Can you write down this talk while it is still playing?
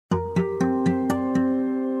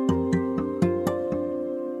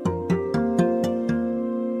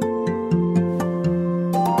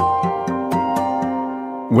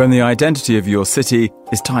When the identity of your city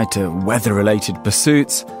is tied to weather-related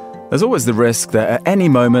pursuits, there's always the risk that at any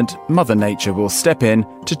moment, Mother Nature will step in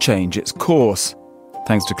to change its course.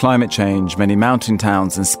 Thanks to climate change, many mountain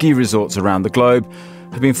towns and ski resorts around the globe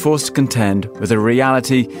have been forced to contend with a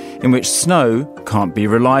reality in which snow can't be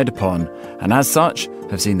relied upon, and as such,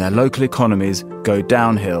 have seen their local economies go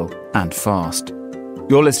downhill and fast.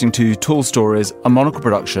 You're listening to Tall Stories, a Monocle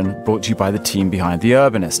production brought to you by the team behind The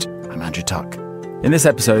Urbanist. I'm Andrew Tuck. In this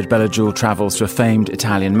episode, Bella Jewell travels to a famed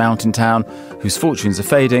Italian mountain town whose fortunes are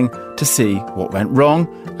fading to see what went wrong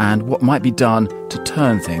and what might be done to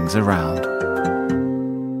turn things around.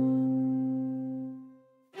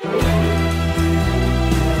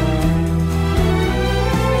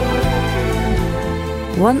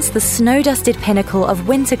 Once the snow-dusted pinnacle of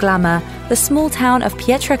winter glamour, the small town of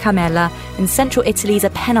Pietracamela in central Italy's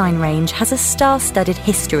Apennine range has a star-studded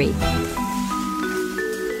history.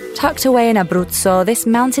 Tucked away in Abruzzo, this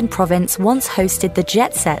mountain province once hosted the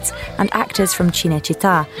jet set and actors from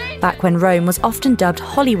Cinecittà, back when Rome was often dubbed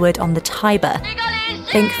Hollywood on the Tiber.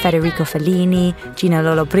 Think Federico Fellini, Gina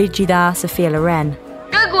Lollobrigida, Sophia Loren.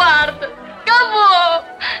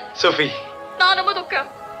 Sophie. No, non mi tocca.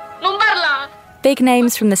 Non parla. Big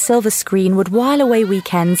names from the silver screen would while away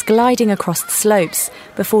weekends gliding across the slopes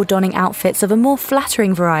before donning outfits of a more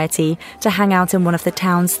flattering variety to hang out in one of the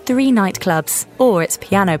town's 3 nightclubs or its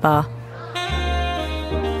piano bar.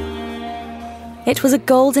 It was a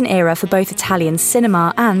golden era for both Italian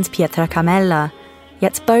cinema and Pietracamela,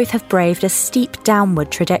 yet both have braved a steep downward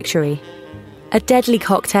trajectory. A deadly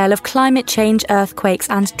cocktail of climate change, earthquakes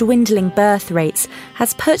and dwindling birth rates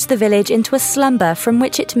has put the village into a slumber from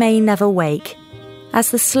which it may never wake. As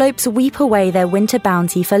the slopes weep away their winter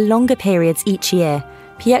bounty for longer periods each year,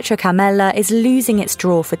 Pietracamela is losing its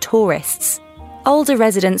draw for tourists. Older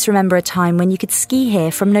residents remember a time when you could ski here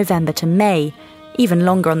from November to May, even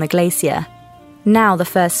longer on the glacier. Now the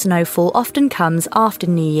first snowfall often comes after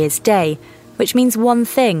New Year's Day, which means one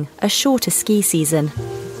thing, a shorter ski season.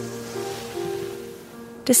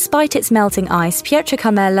 Despite its melting ice,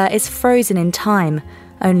 Pietracamela is frozen in time,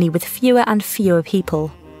 only with fewer and fewer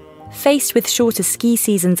people. Faced with shorter ski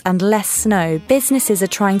seasons and less snow, businesses are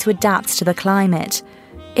trying to adapt to the climate.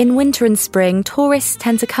 In winter and spring, tourists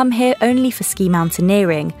tend to come here only for ski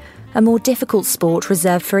mountaineering, a more difficult sport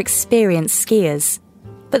reserved for experienced skiers.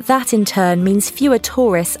 But that in turn means fewer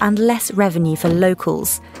tourists and less revenue for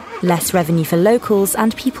locals. Less revenue for locals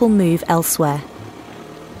and people move elsewhere.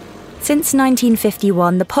 Since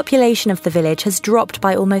 1951, the population of the village has dropped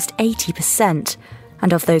by almost 80%.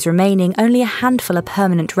 And of those remaining, only a handful are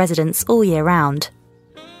permanent residents all year round.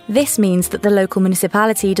 This means that the local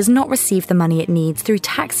municipality does not receive the money it needs through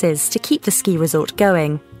taxes to keep the ski resort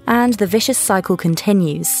going, and the vicious cycle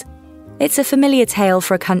continues. It's a familiar tale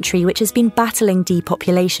for a country which has been battling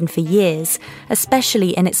depopulation for years,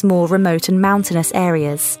 especially in its more remote and mountainous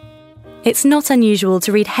areas. It's not unusual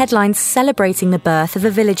to read headlines celebrating the birth of a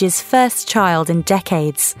village's first child in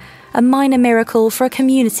decades, a minor miracle for a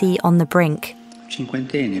community on the brink.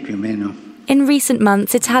 In recent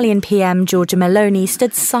months, Italian PM Giorgia Meloni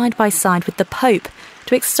stood side by side with the Pope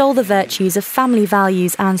to extol the virtues of family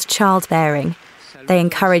values and childbearing. They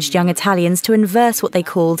encouraged young Italians to inverse what they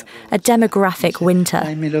called a demographic winter.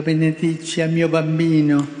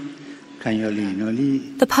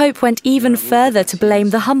 The Pope went even further to blame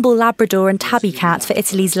the humble Labrador and tabby cat for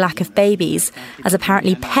Italy's lack of babies, as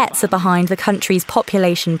apparently pets are behind the country's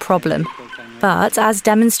population problem. But, as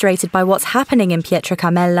demonstrated by what's happening in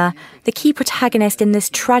Pietracamela, the key protagonist in this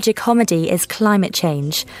tragic comedy is climate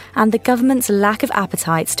change and the government's lack of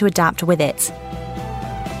appetite to adapt with it.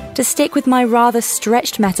 To stick with my rather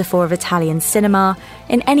stretched metaphor of Italian cinema,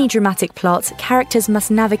 in any dramatic plot, characters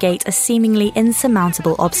must navigate a seemingly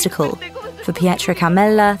insurmountable obstacle. For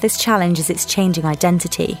Pietracamela, this challenge is its changing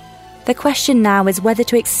identity. The question now is whether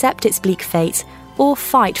to accept its bleak fate or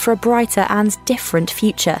fight for a brighter and different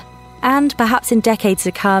future. And perhaps in decades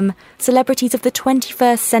to come, celebrities of the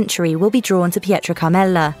 21st century will be drawn to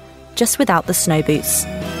Pietracamela, just without the snow boots.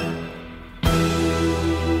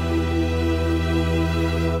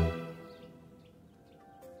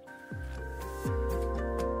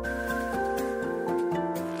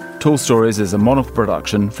 Tall Stories is a Monocle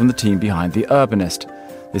production from the team behind The Urbanist.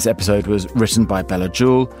 This episode was written by Bella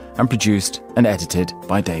Jewell and produced and edited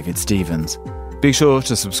by David Stevens. Be sure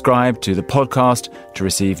to subscribe to the podcast to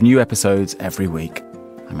receive new episodes every week.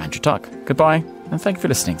 I'm Andrew Tuck. Goodbye, and thank you for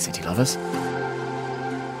listening, City Lovers.